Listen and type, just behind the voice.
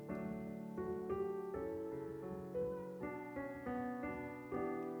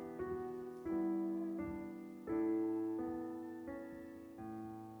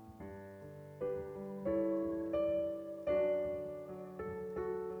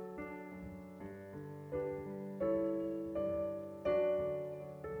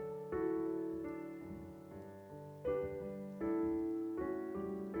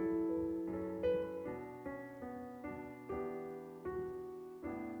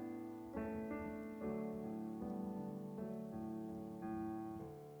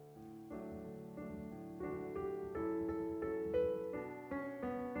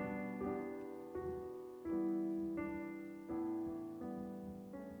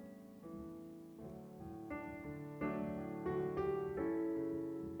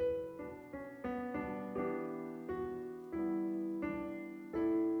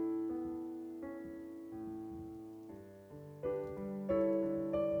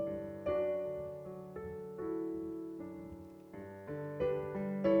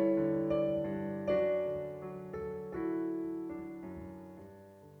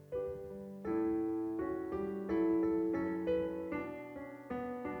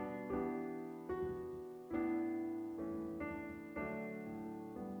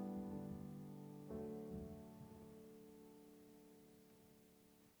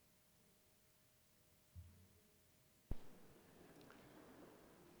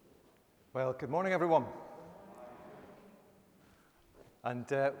Well, good morning, everyone. And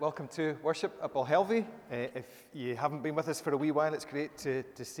welcome to worship at Balhelvie. If you haven't been with us for a wee while, it's great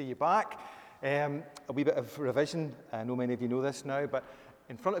to see you back. A wee bit of revision. I know many of you know this now, but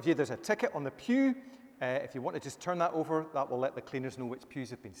in front of you there's a ticket on the pew. If you want to just turn that over, that will let the cleaners know which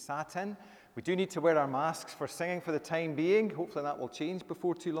pews have been sat in. We do need to wear our masks for singing for the time being. Hopefully that will change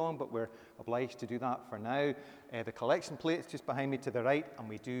before too long, but we're obliged to do that for now. The collection plate's just behind me to the right, and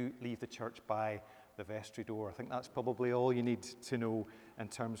we do leave the church by the vestry door. I think that's probably all you need to know in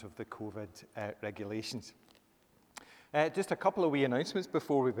terms of the COVID regulations. Just a couple of wee announcements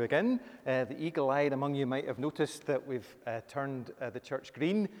before we begin. The eagle-eyed among you might have noticed that we've turned the church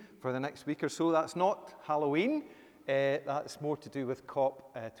green for the next week or so. That's not Halloween. That's more to do with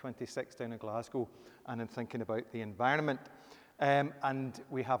COP26 down in Glasgow and in thinking about the environment. And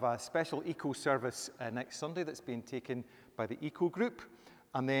we have a special eco service next Sunday that's being taken by the Eco Group.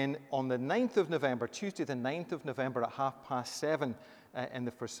 And then on the 9th of November, Tuesday the 9th of November at 7:30 in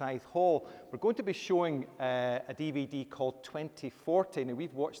the Forsyth Hall, we're going to be showing a DVD called 2040. Now,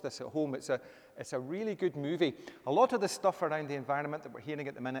 we've watched this at home. It's a really good movie. A lot of the stuff around the environment that we're hearing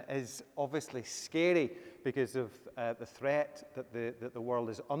at the minute is obviously scary because of the threat that the world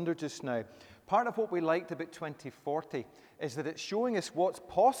is under just now. Part of what we liked about 2040 is that it's showing us what's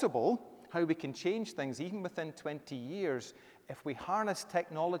possible, how we can change things even within 20 years if we harness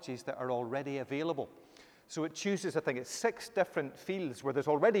technologies that are already available. So it chooses, I think it's 6 different fields where there's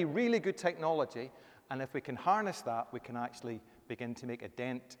already really good technology, and if we can harness that, we can actually begin to make a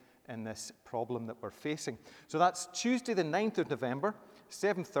dent in this problem that we're facing. So that's Tuesday the 9th of November,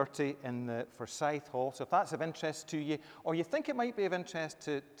 7:30 in the Forsyth Hall. So if that's of interest to you, or you think it might be of interest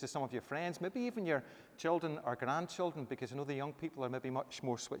to some of your friends, maybe even your children or grandchildren, because I know the young people are maybe much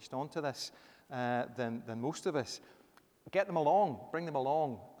more switched on to this than most of us, get them along, bring them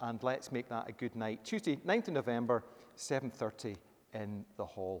along, and let's make that a good night. Tuesday, 9th of November, 7:30 in the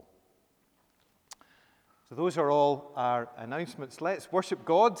hall. So those are all our announcements. Let's worship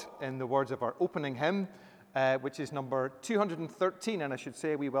God in the words of our opening hymn, which is number 213. And I should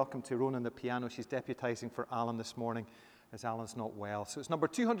say we welcome Tyrone on the piano. She's deputising for Alan this morning, as Alan's not well. So it's number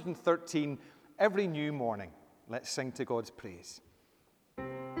 213, Every New Morning. Let's sing to God's praise.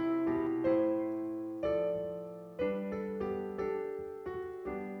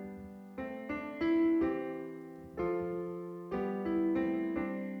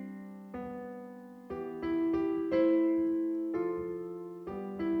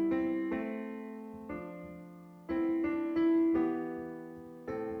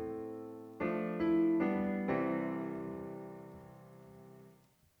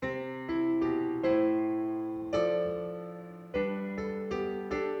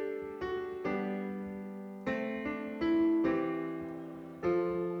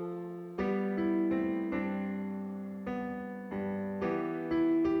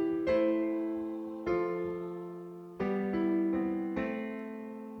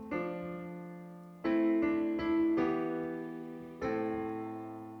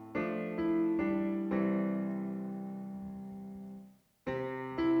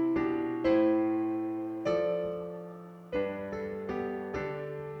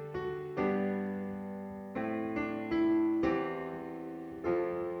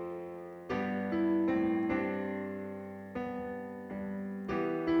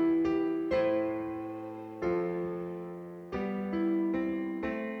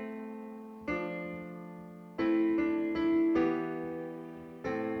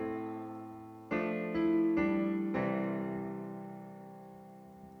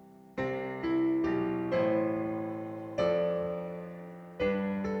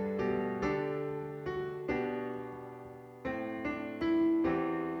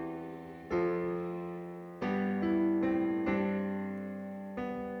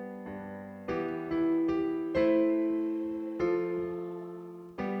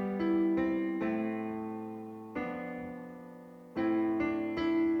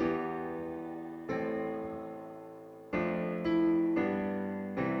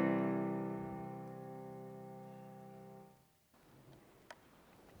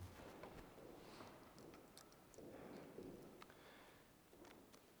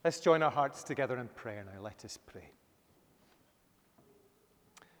 Let's join our hearts together in prayer now. Let us pray.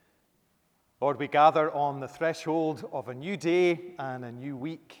 Lord, we gather on the threshold of a new day and a new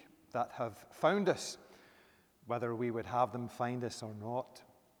week that have found us, whether we would have them find us or not.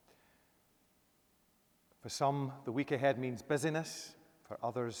 For some, the week ahead means busyness. For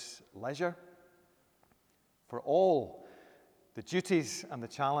others, leisure. For all, the duties and the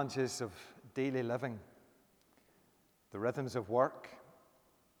challenges of daily living, the rhythms of work,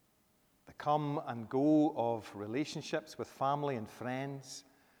 come and go of relationships with family and friends,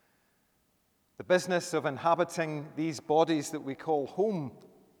 the business of inhabiting these bodies that we call home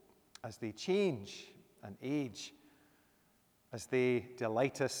as they change and age, as they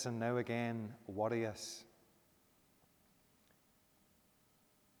delight us and now again worry us.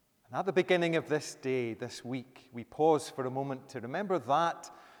 And at the beginning of this day, this week, we pause for a moment to remember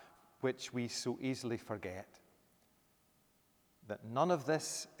that which we so easily forget. That none of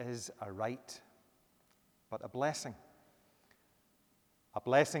this is a right, but a blessing. A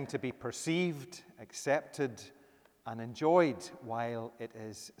blessing to be perceived, accepted, and enjoyed while it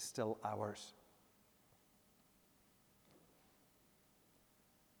is still ours.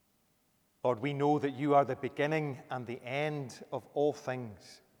 Lord, we know that you are the beginning and the end of all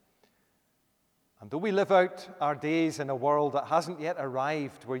things. And though we live out our days in a world that hasn't yet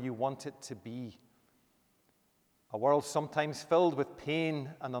arrived where you want it to be, a world sometimes filled with pain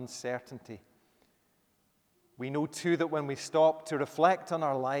and uncertainty, we know too that when we stop to reflect on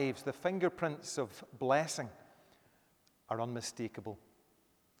our lives, the fingerprints of blessing are unmistakable.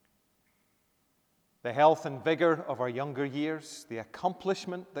 The health and vigor of our younger years, the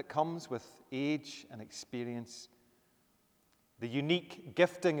accomplishment that comes with age and experience, the unique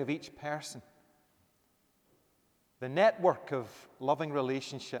gifting of each person, the network of loving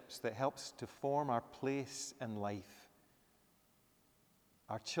relationships that helps to form our place in life,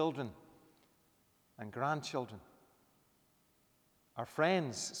 our children and grandchildren, our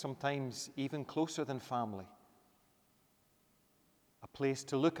friends, sometimes even closer than family, a place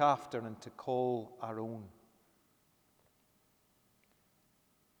to look after and to call our own.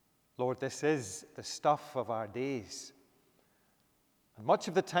 Lord, this is the stuff of our days. And much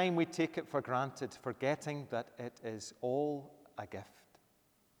of the time we take it for granted, forgetting that it is all a gift.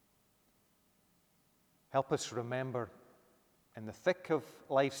 Help us remember, in the thick of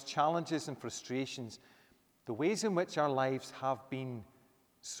life's challenges and frustrations, the ways in which our lives have been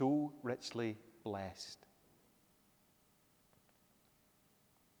so richly blessed.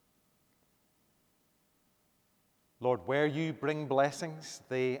 Lord, where you bring blessings,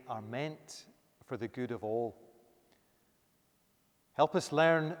 they are meant for the good of all. Help us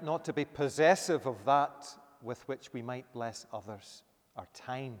learn not to be possessive of that with which we might bless others, our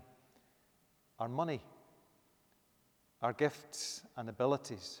time, our money, our gifts and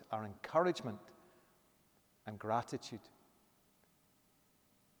abilities, our encouragement and gratitude.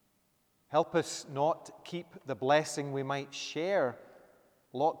 Help us not keep the blessing we might share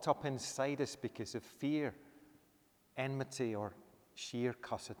locked up inside us because of fear, enmity, or sheer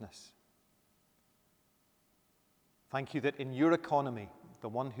cussedness. Thank you that in your economy, the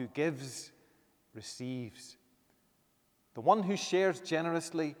one who gives receives. The one who shares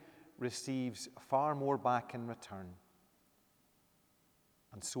generously receives far more back in return.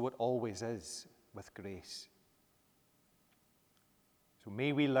 And so it always is with grace. So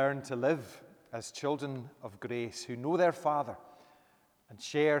may we learn to live as children of grace who know their Father and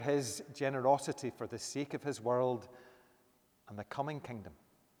share his generosity for the sake of his world and the coming kingdom.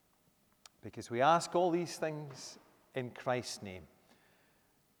 Because we ask all these things in Christ's name.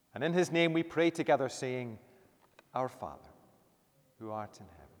 And in his name we pray together, saying, Our Father, who art in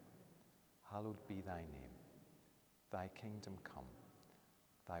heaven, hallowed be thy name. Thy kingdom come,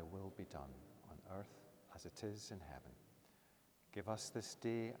 thy will be done on earth as it is in heaven. Give us this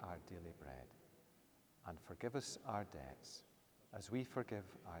day our daily bread, and forgive us our debts, as we forgive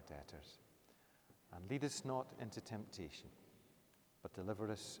our debtors. And lead us not into temptation, but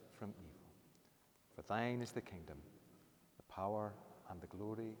deliver us from evil. For thine is the kingdom, the power, and the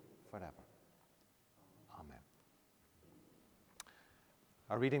glory forever. Amen.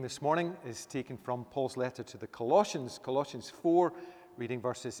 Our reading this morning is taken from Paul's letter to the Colossians, Colossians 4, reading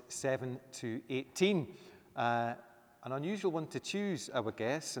verses 7 to 18. An unusual one to choose, I would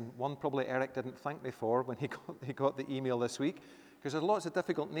guess, and one probably Eric didn't thank me for when he got the email this week, because there's lots of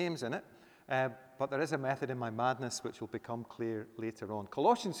difficult names in it. But there is a method in my madness which will become clear later on.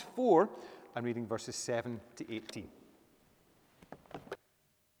 Colossians 4, I'm reading verses 7 to 18.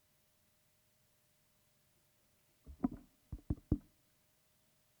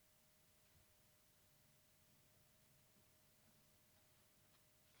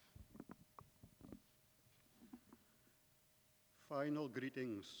 Final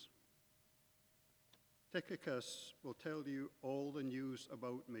greetings. Tychicus will tell you all the news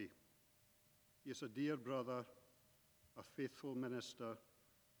about me. He is a dear brother, a faithful minister,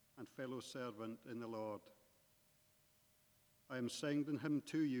 and fellow servant in the Lord. I am sending him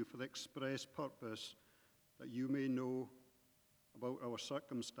to you for the express purpose that you may know about our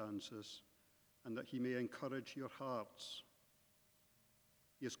circumstances and that he may encourage your hearts.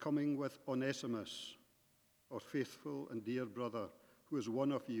 He is coming with Onesimus, our faithful and dear brother, who is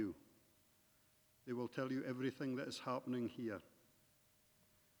one of you. They will tell you everything that is happening here.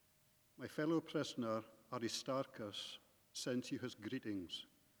 My fellow prisoner, Aristarchus, sends you his greetings,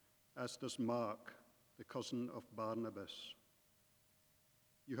 as does Mark, the cousin of Barnabas.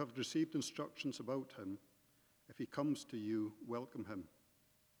 You have received instructions about him. If he comes to you, welcome him.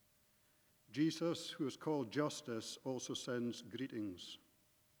 Jesus, who is called Justus, also sends greetings.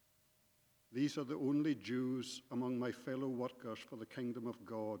 These are the only Jews among my fellow workers for the kingdom of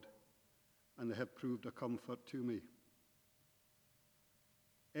God, and they have proved a comfort to me.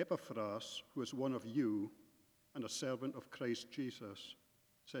 Epaphras, who is one of you and a servant of Christ Jesus,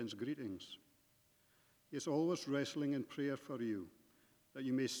 sends greetings. He is always wrestling in prayer for you, that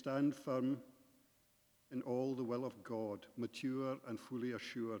you may stand firm in all the will of God, mature and fully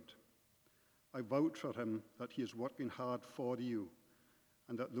assured. I vouch for him that he is working hard for you,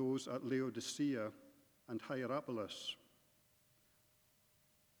 and that those at Laodicea and Hierapolis.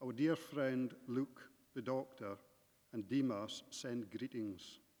 Our dear friend Luke, the doctor, and Demas send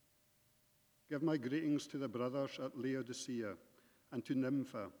greetings. Give my greetings to the brothers at Laodicea and to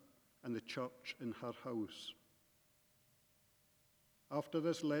Nympha and the church in her house. After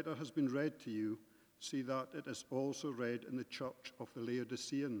this letter has been read to you, see that it is also read in the church of the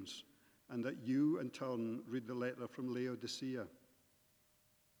Laodiceans, and that you in turn read the letter from Laodicea.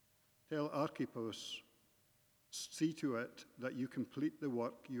 Tell Archippus, see to it that you complete the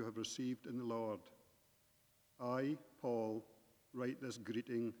work you have received in the Lord. I, Paul, write this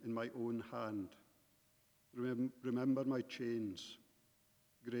greeting in my own hand. Remember my chains.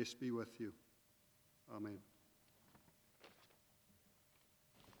 Grace be with you. Amen.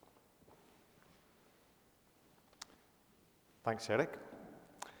 Thanks, Eric.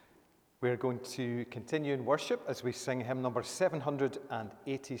 We're going to continue in worship as we sing hymn number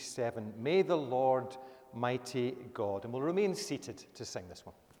 787, May the Lord Mighty God. And we'll remain seated to sing this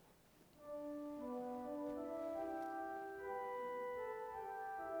one.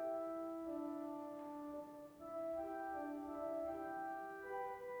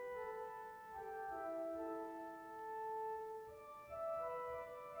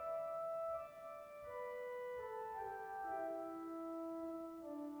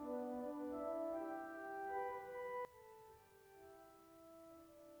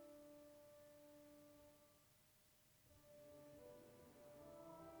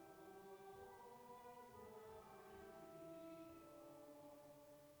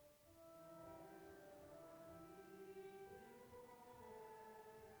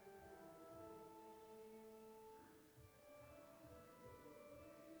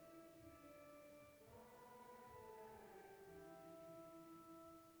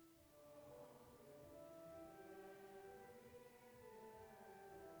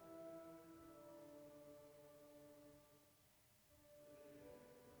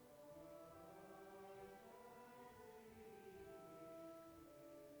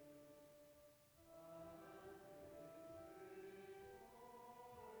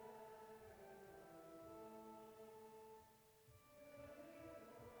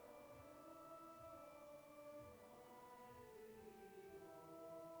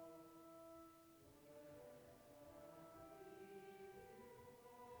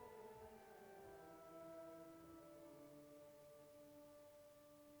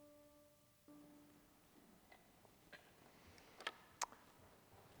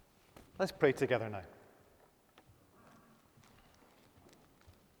 Let's pray together now.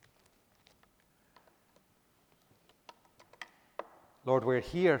 Lord, we're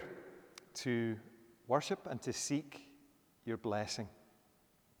here to worship and to seek your blessing.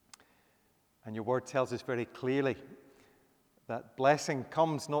 And your word tells us very clearly that blessing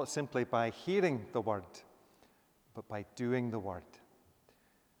comes not simply by hearing the word, but by doing the word.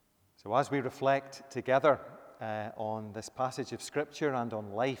 So as we reflect together on this passage of Scripture and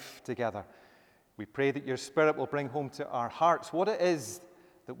on life together, we pray that your Spirit will bring home to our hearts what it is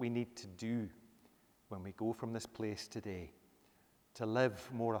that we need to do when we go from this place today to live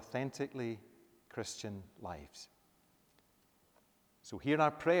more authentically Christian lives. So hear our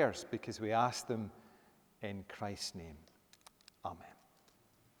prayers because we ask them in Christ's name. Amen.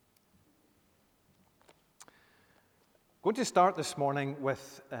 I'm going to start this morning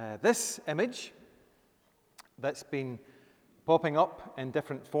with this image that's been popping up in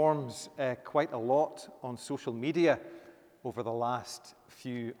different forms quite a lot on social media over the last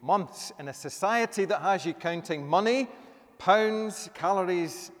few months. In a society that has you counting money, pounds,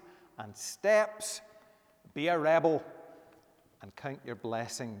 calories, and steps, be a rebel and count your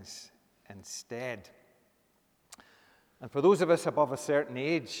blessings instead. And for those of us above a certain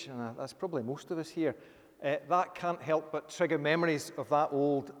age, and that's probably most of us here, that can't help but trigger memories of that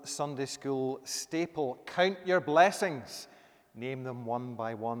old Sunday school staple. Count your blessings. Name them one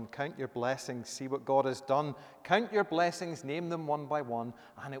by one. Count your blessings. See what God has done. Count your blessings. Name them one by one.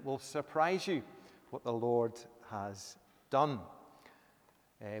 And it will surprise you what the Lord has done.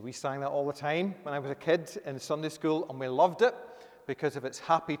 We sang that all the time when I was a kid in Sunday school, and we loved it because of its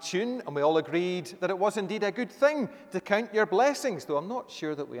happy tune, and we all agreed that it was indeed a good thing to count your blessings, though I'm not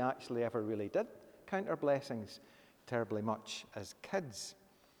sure that we actually ever really did count our blessings terribly much as kids.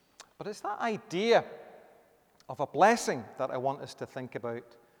 But it's that idea of a blessing that I want us to think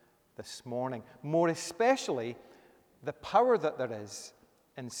about this morning, more especially the power that there is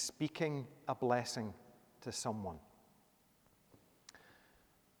in speaking a blessing to someone.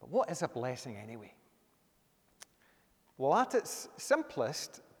 But what is a blessing anyway? Well, at its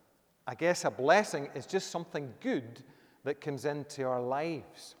simplest, I guess a blessing is just something good that comes into our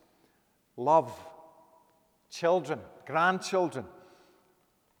lives. Love, children, grandchildren,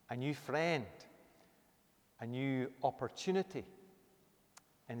 a new friend, a new opportunity,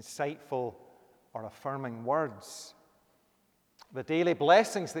 insightful or affirming words, the daily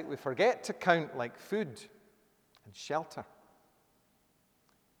blessings that we forget to count, like food and shelter.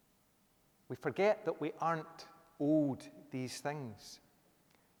 We forget that we aren't owed these things.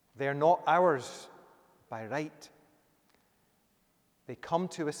 They're not ours by right. They come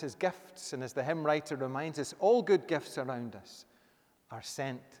to us as gifts, and as the hymn writer reminds us, all good gifts around us are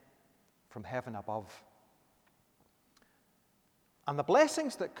sent from heaven above. And the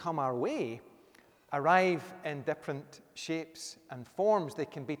blessings that come our way arrive in different shapes and forms. They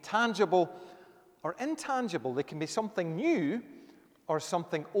can be tangible or intangible. They can be something new or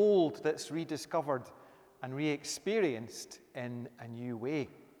something old that's rediscovered and re-experienced in a new way.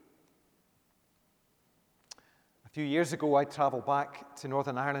 A few years ago, I travelled back to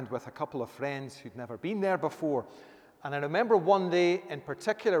Northern Ireland with a couple of friends who'd never been there before. And I remember one day in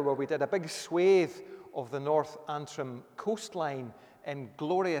particular where we did a big swathe of the North Antrim coastline in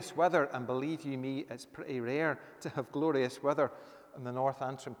glorious weather. And believe you me, it's pretty rare to have glorious weather on the North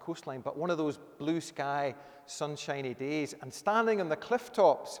Antrim coastline. But one of those blue sky, sunshiny days, and standing on the cliff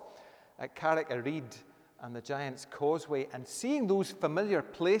tops at Carrick-a-Reid and the Giant's Causeway and seeing those familiar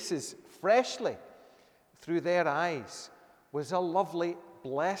places freshly through their eyes was a lovely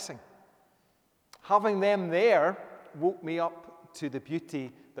blessing. Having them there woke me up to the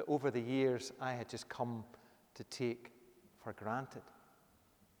beauty that over the years I had just come to take for granted.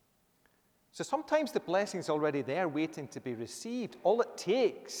 So sometimes the blessing's already there waiting to be received. All it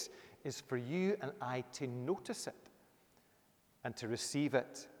takes is for you and I to notice it and to receive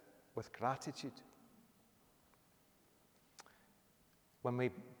it with gratitude. When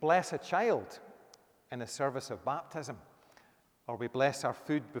we bless a child in a service of baptism, or we bless our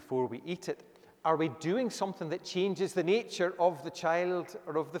food before we eat it, are we doing something that changes the nature of the child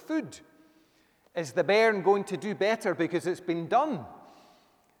or of the food? Is the bairn going to do better because it's been done?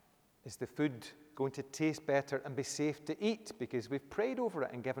 Is the food going to taste better and be safe to eat because we've prayed over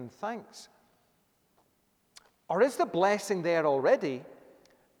it and given thanks? Or is the blessing there already,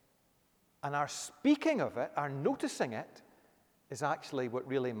 and our speaking of it, our noticing it, is actually what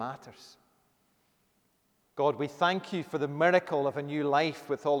really matters? God, we thank you for the miracle of a new life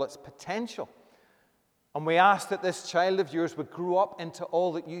with all its potential. And we ask that this child of yours would grow up into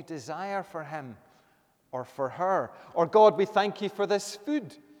all that you desire for him or for her. Or God, we thank you for this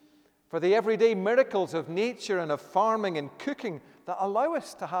food, for the everyday miracles of nature and of farming and cooking that allow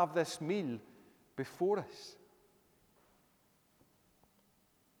us to have this meal before us.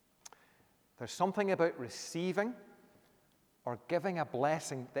 There's something about receiving or giving a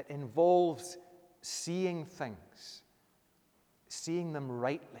blessing that involves seeing things, seeing them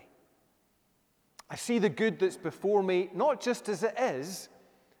rightly. I see the good that's before me, not just as it is,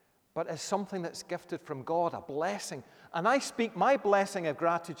 but as something that's gifted from God, a blessing. And I speak my blessing of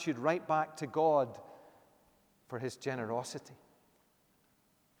gratitude right back to God for his generosity.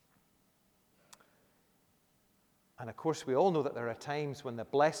 And of course, we all know that there are times when the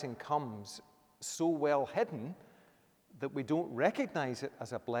blessing comes so well hidden that we don't recognize it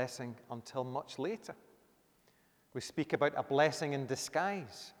as a blessing until much later. We speak about a blessing in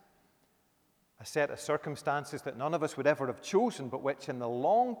disguise, a set of circumstances that none of us would ever have chosen, but which in the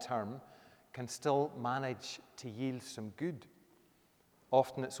long term can still manage to yield some good.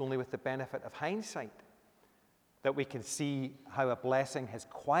 Often it's only with the benefit of hindsight that we can see how a blessing has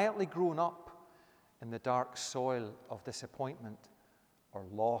quietly grown up in the dark soil of disappointment or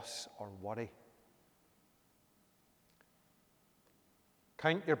loss or worry.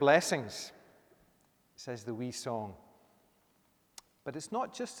 Count your blessings, says the wee song. But it's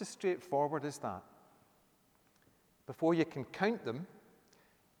not just as straightforward as that. Before you can count them,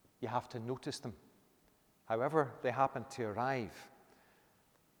 you have to notice them, however they happen to arrive.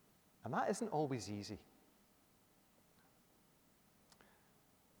 And that isn't always easy.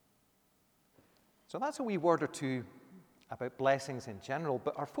 So that's a wee word or two about blessings in general,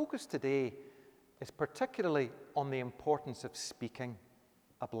 but our focus today is particularly on the importance of speaking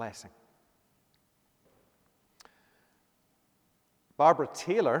a blessing. Barbara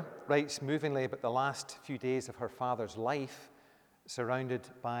Taylor writes movingly about the last few days of her father's life, surrounded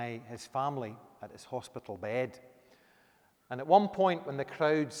by his family at his hospital bed. And at one point, when the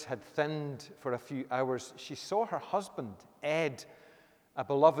crowds had thinned for a few hours, she saw her husband, Ed, a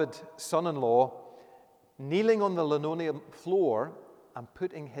beloved son-in-law, kneeling on the linoleum floor and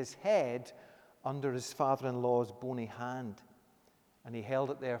putting his head under his father-in-law's bony hand. And he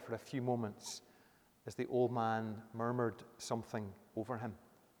held it there for a few moments as the old man murmured something over him.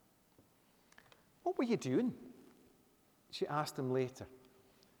 "What were you doing?" she asked him later.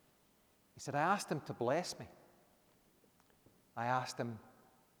 He said, "I asked him to bless me. I asked him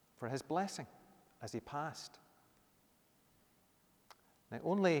for his blessing as he passed." Now,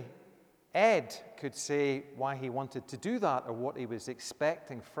 only Ed could say why he wanted to do that or what he was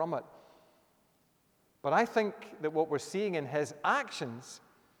expecting from it. But I think that what we're seeing in his actions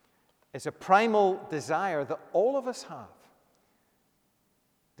is a primal desire that all of us have.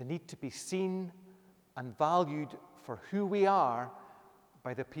 The need to be seen and valued for who we are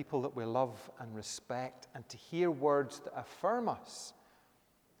by the people that we love and respect, and to hear words that affirm us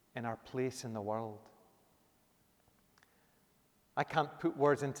in our place in the world. I can't put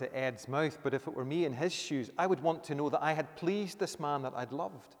words into Ed's mouth, but if it were me in his shoes, I would want to know that I had pleased this man that I'd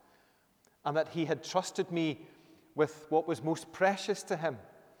loved, and that he had trusted me with what was most precious to him,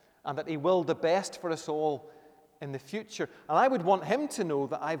 and that he willed the best for us all in the future. And I would want him to know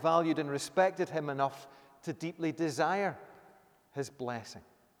that I valued and respected him enough to deeply desire his blessing.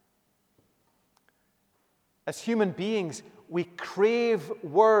 As human beings, we crave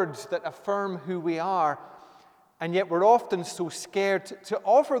words that affirm who we are, and yet we're often so scared to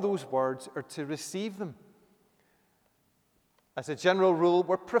offer those words or to receive them. As a general rule,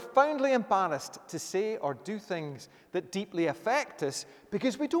 we're profoundly embarrassed to say or do things that deeply affect us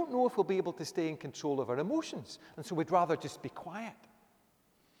because we don't know if we'll be able to stay in control of our emotions, and so we'd rather just be quiet.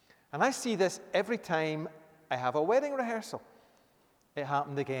 And I see this every time I have a wedding rehearsal. It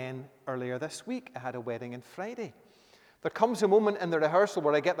happened again earlier this week. I had a wedding on Friday. There comes a moment in the rehearsal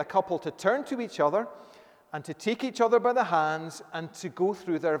where I get the couple to turn to each other and to take each other by the hands and to go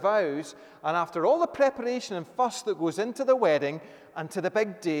through their vows. And after all the preparation and fuss that goes into the wedding and to the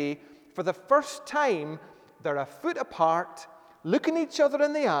big day, for the first time, they're a foot apart, looking each other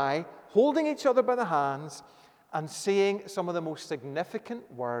in the eye, holding each other by the hands, and saying some of the most significant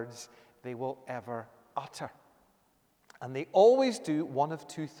words they will ever utter. And they always do one of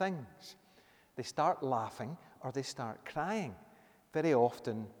two things. They start laughing or they start crying. Very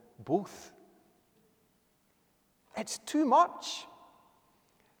often, both. It's too much.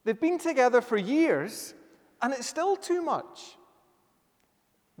 They've been together for years, and it's still too much.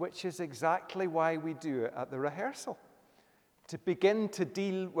 Which is exactly why we do it at the rehearsal. To begin to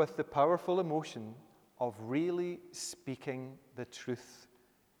deal with the powerful emotion of really speaking the truth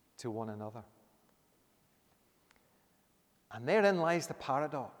to one another. And therein lies the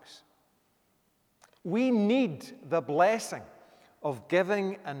paradox. We need the blessing of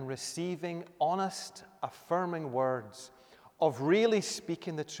giving and receiving honest, affirming words, of really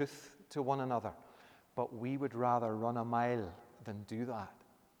speaking the truth to one another. But we would rather run a mile than do that.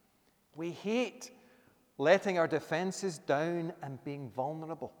 We hate letting our defenses down and being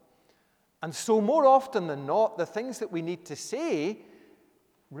vulnerable. And so more often than not, the things that we need to say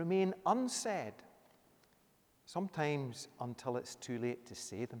remain unsaid, sometimes until it's too late to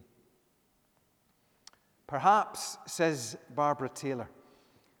say them. Perhaps, says Barbara Taylor,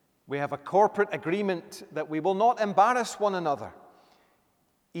 we have a corporate agreement that we will not embarrass one another,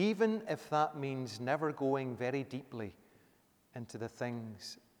 even if that means never going very deeply into the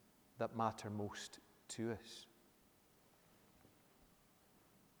things that matter most to us.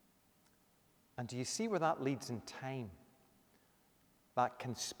 And do you see where that leads in time? That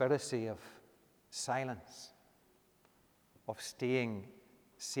conspiracy of silence, of staying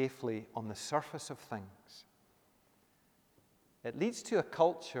safely on the surface of things. It leads to a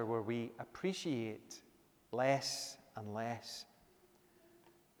culture where we appreciate less and less.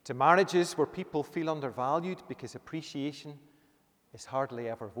 To marriages where people feel undervalued because appreciation is hardly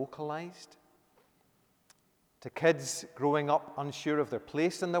ever vocalized. To kids growing up unsure of their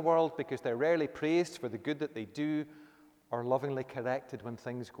place in the world because they're rarely praised for the good that they do or lovingly corrected when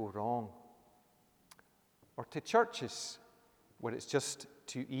things go wrong, or to churches where it's just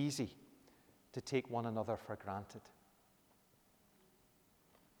too easy to take one another for granted.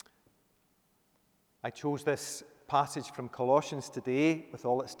 I chose this passage from Colossians today with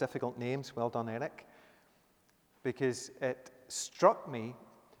all its difficult names. Well done, Eric. Because it struck me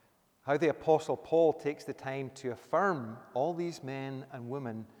how the Apostle Paul takes the time to affirm all these men and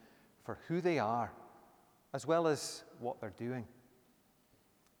women for who they are, as well as what they're doing.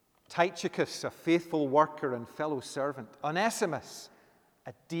 Tychicus, a faithful worker and fellow servant. Onesimus,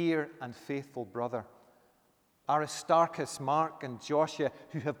 a dear and faithful brother. Aristarchus, Mark, and Joshua,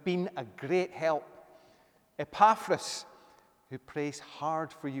 who have been a great help. Epaphras, who prays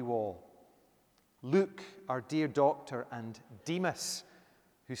hard for you all. Luke, our dear doctor, and Demas,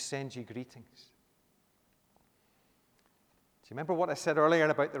 who sends you greetings. Do you remember what I said earlier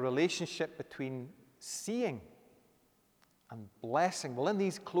about the relationship between seeing and blessing? Well, in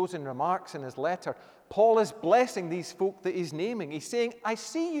these closing remarks in his letter, Paul is blessing these folk that he's naming. He's saying, I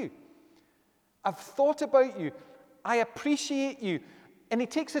see you. I've thought about you. I appreciate you. And he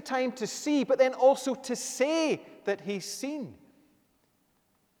takes the time to see, but then also to say that he's seen.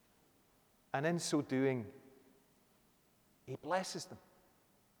 And in so doing, he blesses them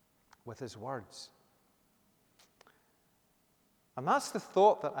with his words. And that's the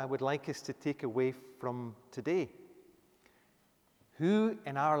thought that I would like us to take away from today. Who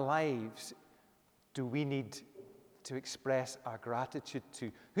in our lives do we need to express our gratitude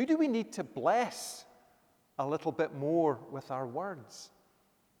to? Who do we need to bless a little bit more with our words?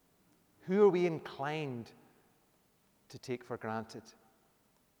 Who are we inclined to take for granted?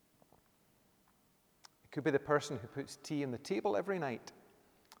 It could be the person who puts tea on the table every night,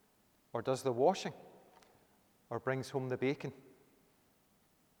 or does the washing, or brings home the bacon.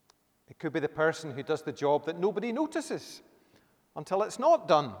 It could be the person who does the job that nobody notices until it's not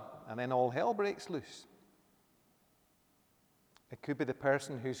done, and then all hell breaks loose. It could be the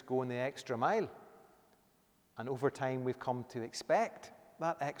person who's going the extra mile, and over time we've come to expect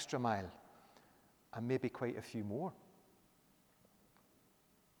that extra mile, and maybe quite a few more.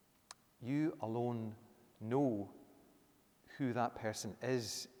 You alone know who that person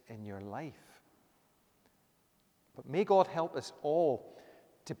is in your life. But may God help us all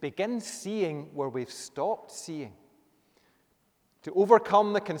to begin seeing where we've stopped seeing, to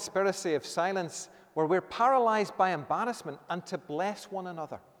overcome the conspiracy of silence where we're paralyzed by embarrassment, and to bless one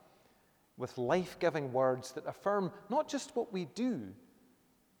another with life-giving words that affirm not just what we do,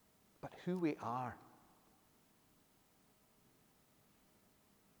 but who we are.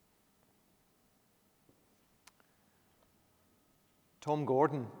 Tom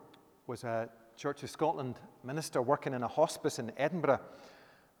Gordon was a Church of Scotland minister working in a hospice in Edinburgh.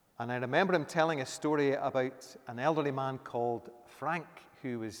 And I remember him telling a story about an elderly man called Frank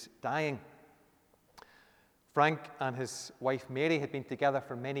who was dying. Frank and his wife Mary had been together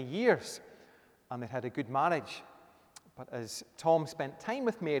for many years, and they'd had a good marriage. But as Tom spent time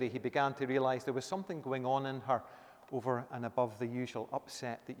with Mary, he began to realize there was something going on in her over and above the usual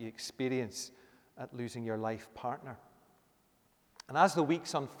upset that you experience at losing your life partner. And as the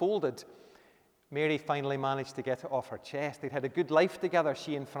weeks unfolded, Mary finally managed to get it off her chest. They'd had a good life together,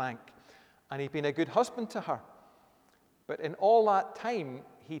 she and Frank, and he'd been a good husband to her. But in all that time,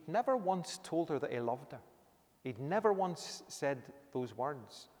 he'd never once told her that he loved her. He'd never once said those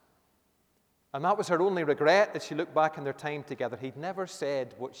words. And that was her only regret as she looked back on their time together. He'd never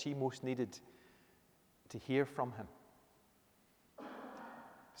said what she most needed to hear from him.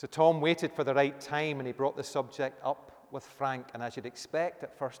 So Tom waited for the right time, and he brought the subject up with Frank. And as you'd expect,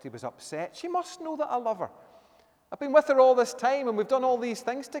 at first he was upset. She must know that I love her. I've been with her all this time, and we've done all these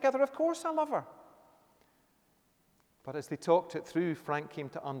things together. Of course I love her. But as they talked it through, Frank came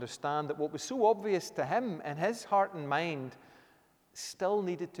to understand that what was so obvious to him in his heart and mind still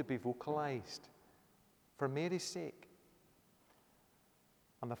needed to be vocalized for Mary's sake.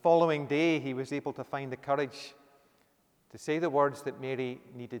 On the following day, he was able to find the courage to say the words that Mary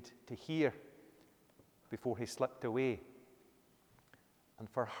needed to hear before he slipped away. And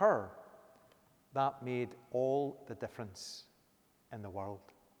for her, that made all the difference in the world.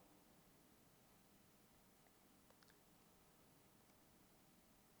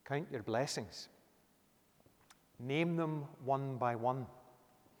 Count your blessings. Name them one by one.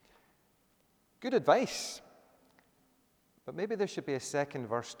 Good advice, but maybe there should be a second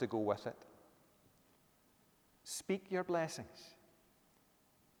verse to go with it. Speak your blessings.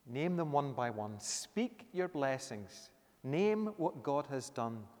 Name them one by one. Speak your blessings. Name what God has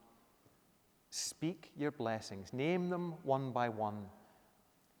done. Speak your blessings. Name them one by one.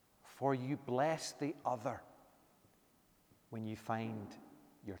 For you bless the other when you find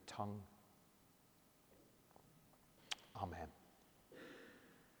your tongue. Amen.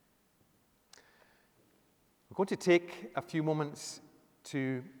 We're going to take a few moments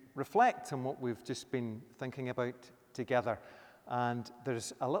to reflect on what we've just been thinking about together. And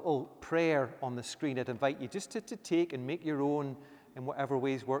there's a little prayer on the screen I'd invite you just to take and make your own in whatever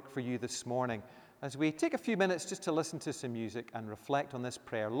ways work for you this morning. As we take a few minutes just to listen to some music and reflect on this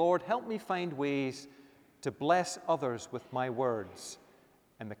prayer. Lord, help me find ways to bless others with my words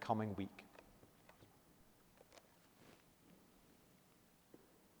in the coming week.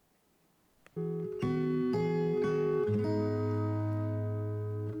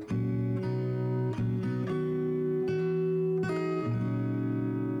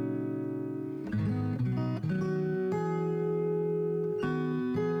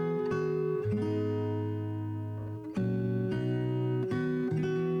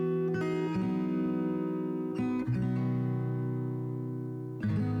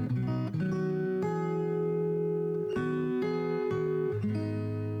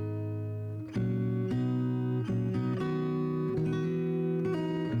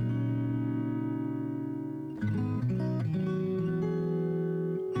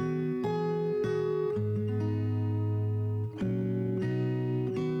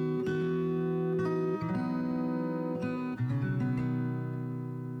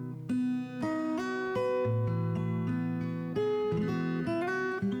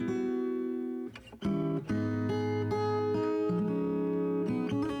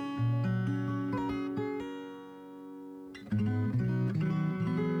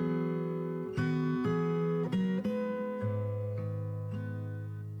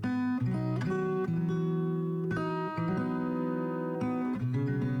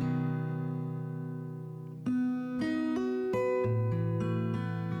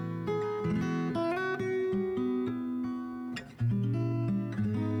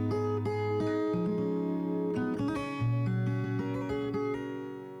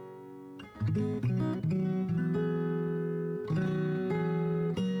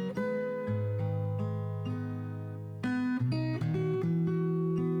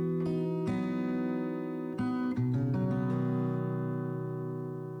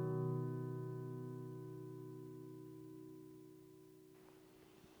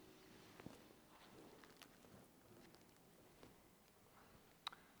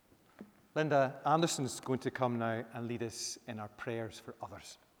 Linda Anderson's going to come now and lead us in our prayers for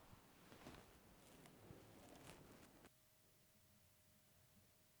others.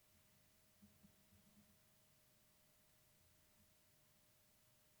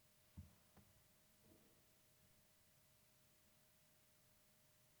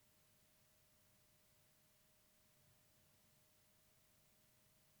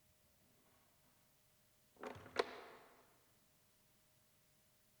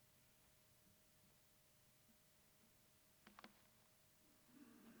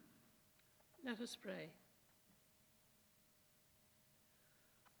 Let us pray.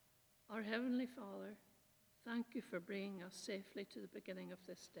 Our Heavenly Father, thank you for bringing us safely to the beginning of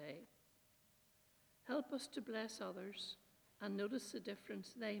this day. Help us to bless others and notice the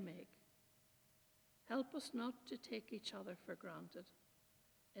difference they make. Help us not to take each other for granted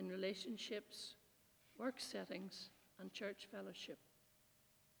in relationships, work settings, and church fellowship.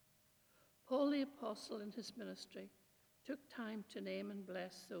 Paul the Apostle in his ministry took time to name and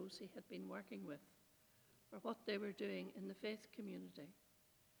bless those he had been working with for what they were doing in the faith community,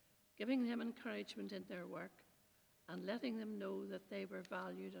 giving them encouragement in their work and letting them know that they were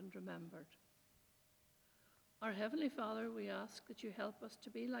valued and remembered. Our Heavenly Father, we ask that you help us to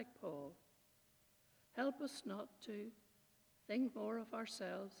be like Paul. Help us not to think more of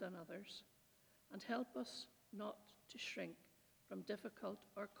ourselves than others, and help us not to shrink from difficult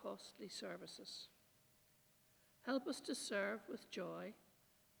or costly services. Help us to serve with joy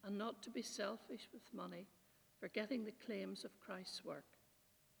and not to be selfish with money, forgetting the claims of Christ's work.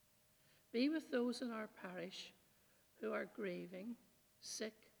 Be with those in our parish who are grieving,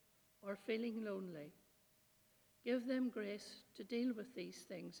 sick, or feeling lonely. Give them grace to deal with these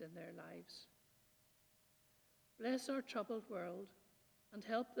things in their lives. Bless our troubled world and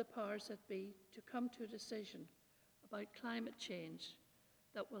help the powers that be to come to a decision about climate change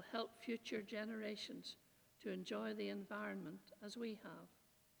that will help future generations to enjoy the environment as we have.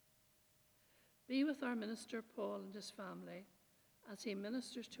 Be with our minister Paul and his family as he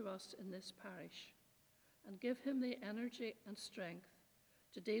ministers to us in this parish, and give him the energy and strength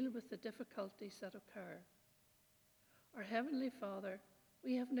to deal with the difficulties that occur. Our Heavenly Father,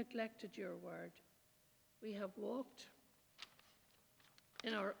 we have neglected your word. We have walked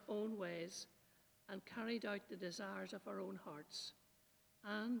in our own ways and carried out the desires of our own hearts.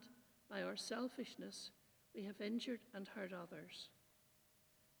 And by our selfishness, we have injured and hurt others.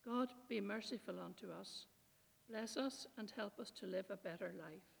 God, be merciful unto us. Bless us and help us to live a better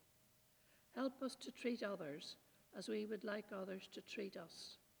life. Help us to treat others as we would like others to treat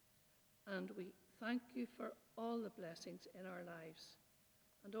us. And we thank you for all the blessings in our lives.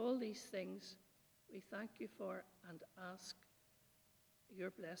 And all these things we thank you for and ask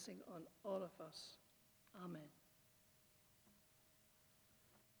your blessing on all of us. Amen.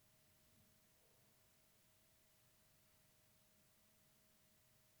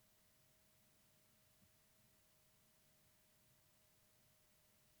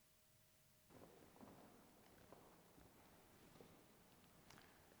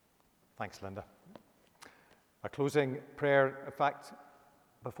 Thanks, Linda. A closing prayer. In fact,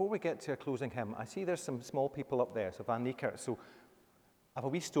 before we get to a closing hymn, I see there's some small people up there. So Van Nieker. So I have a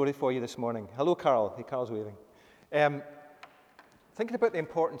wee story for you this morning. Hello, Carol. Hey, Carol's waving. Thinking about the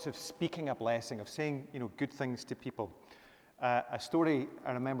importance of speaking a blessing, of saying, good things to people. A story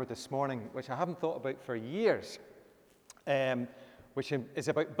I remember this morning, which I haven't thought about for years, which is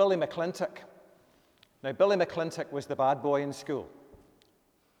about Billy McClintock. Now, Billy McClintock was the bad boy in school.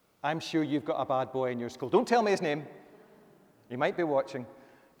 I'm sure you've got a bad boy in your school. Don't tell me his name. You might be watching.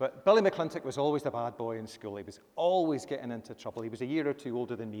 But Billy McClintock was always the bad boy in school. He was always getting into trouble. He was a year or two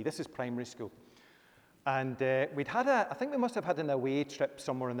older than me. This is primary school. And we'd had I think we must have had an away trip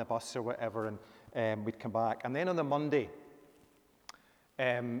somewhere in the bus or whatever, and we'd come back. And then on the Monday,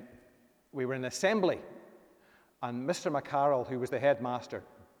 we were in assembly. And Mr. McCarroll, who was the headmaster,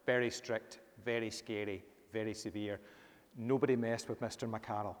 very strict, very scary, very severe. Nobody messed with Mr.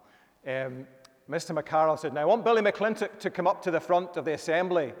 McCarroll. Mr. McCarroll said, "Now I want Billy McClintock to come up to the front of the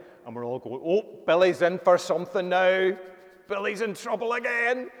assembly." And we're all going, "Oh, Billy's in for something now. Billy's in trouble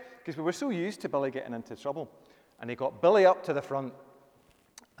again." Because we were so used to Billy getting into trouble. And he got Billy up to the front.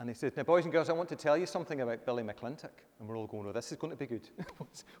 And he said, "Now, boys and girls, I want to tell you something about Billy McClintock." And we're all going, "Oh, this is going to be good."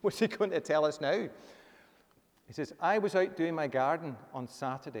 What's he going to tell us now? He says, "I was out doing my garden on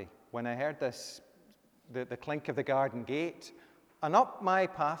Saturday when I heard the clink of the garden gate. And up my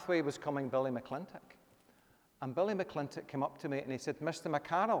pathway was coming Billy McClintock. And Billy McClintock came up to me and he said, 'Mr.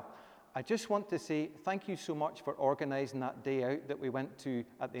 McCarroll, I just want to say thank you so much for organising that day out that we went to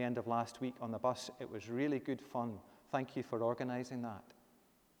at the end of last week on the bus. It was really good fun. Thank you for organising that.'"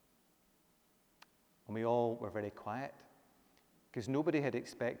 And we all were very quiet because nobody had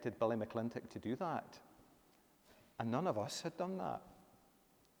expected Billy McClintock to do that. And none of us had done that.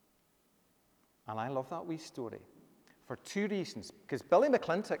 And I love that wee story for two reasons. Because Billy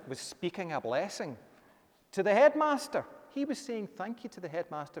McClintock was speaking a blessing to the headmaster. He was saying thank you to the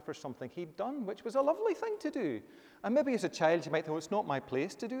headmaster for something he'd done, which was a lovely thing to do. And maybe as a child you might think, "Oh, it's not my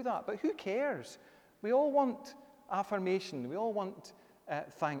place to do that." But who cares? We all want affirmation. We all want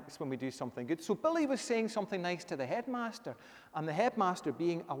thanks when we do something good. So Billy was saying something nice to the headmaster. And the headmaster,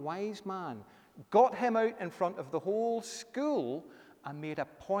 being a wise man, got him out in front of the whole school and made a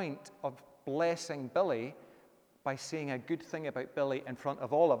point of blessing Billy by saying a good thing about Billy in front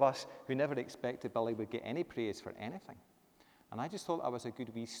of all of us who never expected Billy would get any praise for anything. And I just thought that was a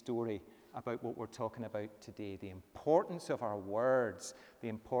good wee story about what we're talking about today, the importance of our words, the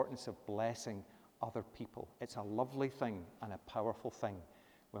importance of blessing other people. It's a lovely thing and a powerful thing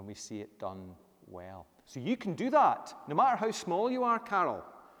when we see it done well. So you can do that, no matter how small you are, Carol.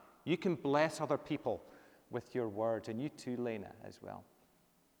 You can bless other people with your words, and you too, Lena, as well.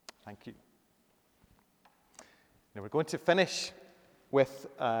 Thank you. Now we're going to finish with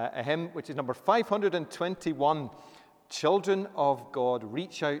a hymn which is number 521, "Children of God,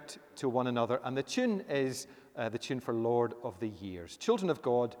 Reach Out to One Another." And the tune is the tune for Lord of the Years. Children of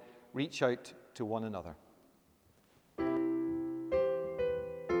God, reach out to one another.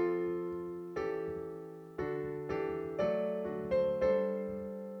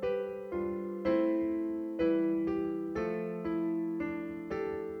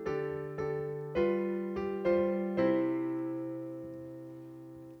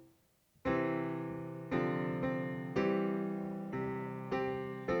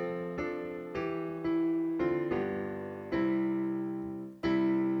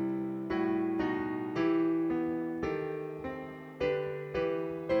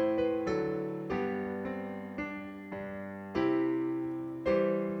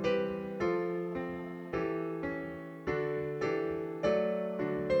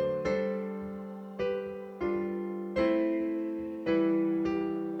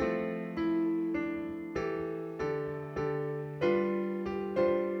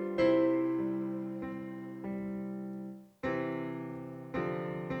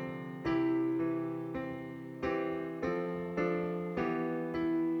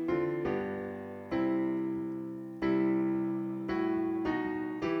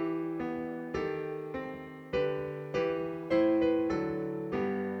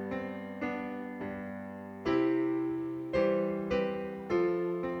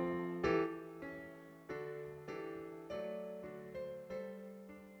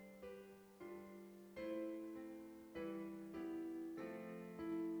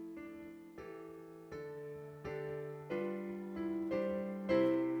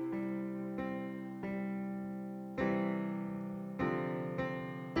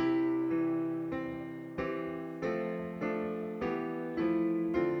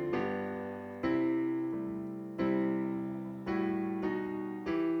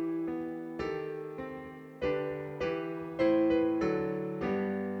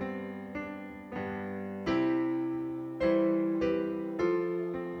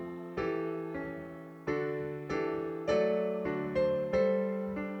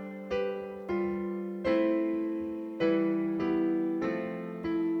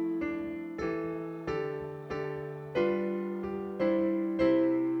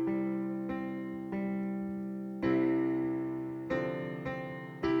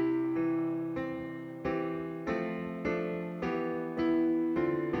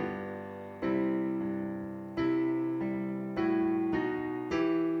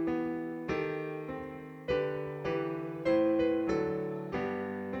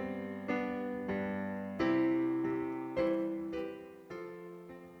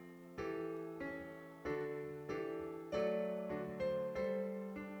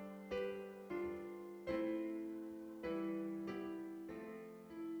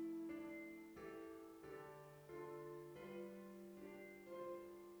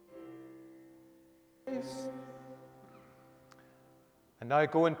 peace. And now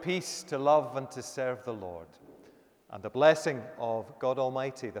go in peace to love and to serve the Lord. And the blessing of God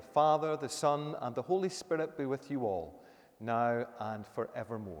Almighty, the Father, the Son, and the Holy Spirit be with you all, now and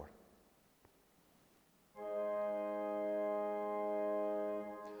forevermore.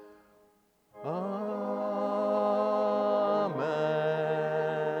 Amen.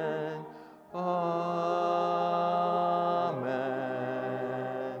 Amen.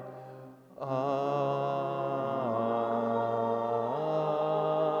 Amen.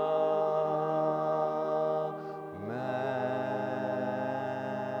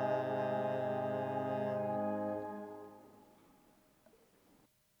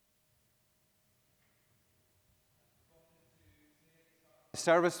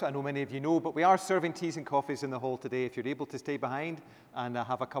 Service, I know many of you know, but we are serving teas and coffees in the hall today. If you're able to stay behind and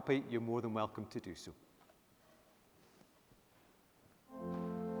have a cuppa, you're more than welcome to do so.